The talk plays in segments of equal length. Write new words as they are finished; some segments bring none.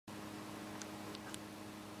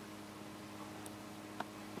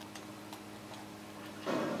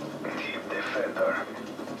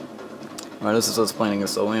Alright, this is what's playing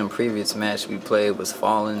against OM. Previous match we played was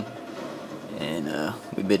Fallen, and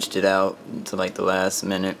we bitched it out until like the last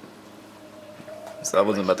minute. So I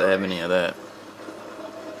wasn't about to have any of that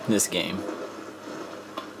this game.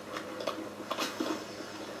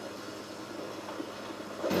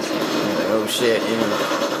 Like, oh shit,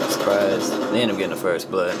 I'm surprised. They ended up getting the first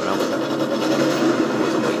blood, but I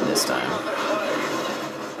wasn't waiting this time.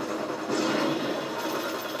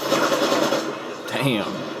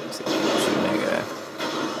 Damn. Shooting that guy.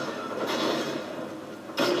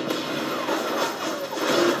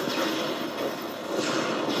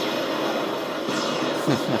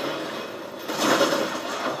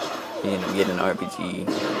 He ended up getting the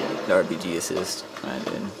RPG assist. I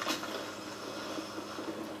did.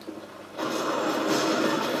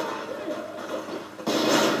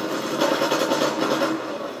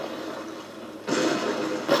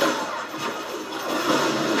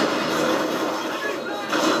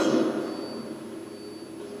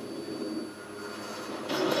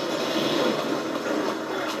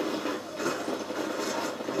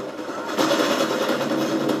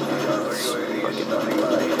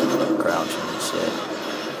 Crouching and shit.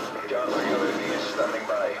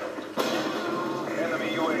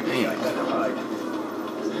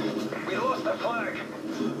 We lost the flag.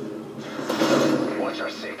 Watcher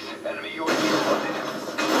 6. Enemy UAV spotted.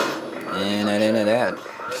 And that ended that.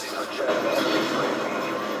 Ready to jam.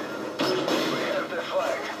 We have the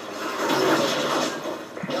flag.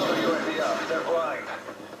 Counter UAV up. They're blind.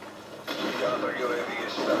 Counter UAV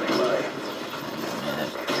is standing by.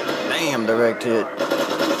 Damn, direct hit.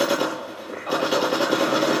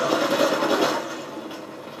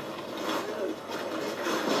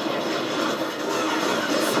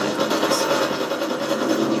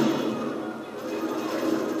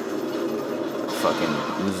 Fucking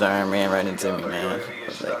Zarn ran right into me, man. I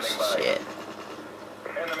was like, shit.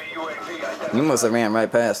 You must have ran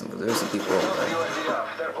right past him, because there's some people over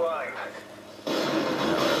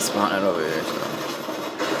there. Spawning over there, so.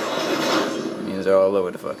 It means they're all over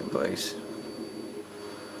the fucking place.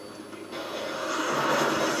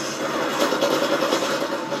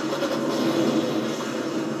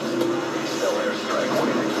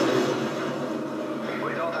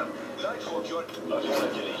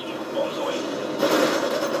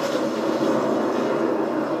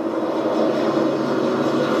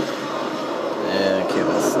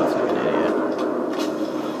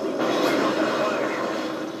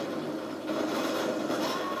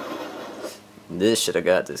 This should have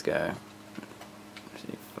got this guy.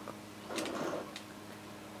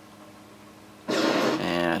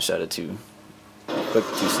 And I shot it too quick,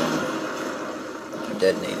 too soon. I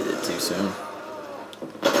detonated it too soon.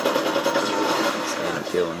 It's ended up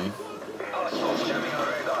killing me.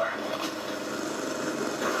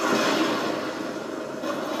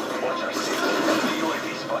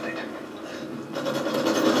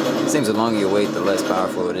 It seems the longer you wait, the less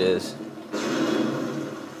powerful it is.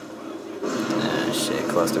 Shit,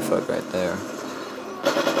 clusterfuck right there.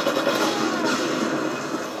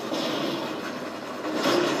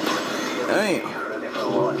 Damn.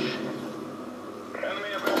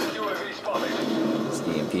 It's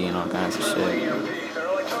EMP and all kinds of shit.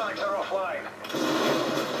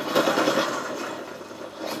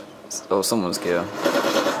 Oh, someone's killed.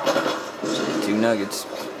 Shit, 2 nuggets.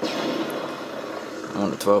 I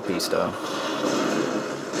want a 12-piece though.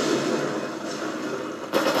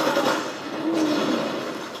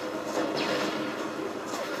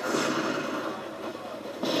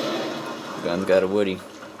 Gun's got a woody.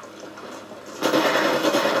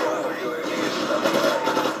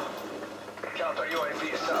 Counter UAV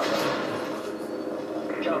is up.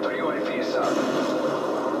 Counter UAV is up.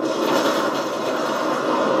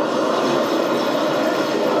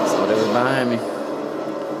 So they was behind me.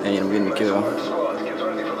 And I'm getting the kill. Get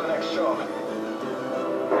ready for the next job.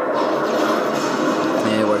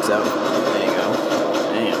 Yeah, it works out. There you go.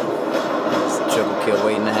 Damn. It's a triple kill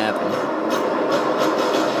waiting to happen.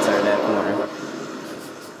 That corner.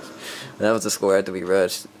 That was the score after we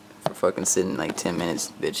rushed for fucking sitting like 10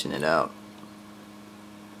 minutes bitching it out.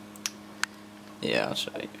 Yeah, I'll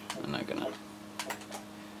show you. I'm not gonna. I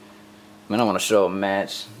mean, I want to show a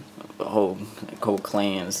match. The whole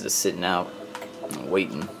clan's just sitting out and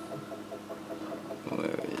waiting. Where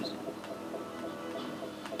is it?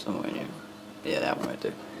 Somewhere in here. Yeah, that one right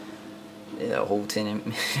there. Yeah, a whole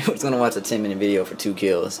 10. I was gonna watch a 10-minute video for 2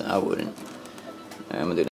 kills. I wouldn't. I'm gonna do that.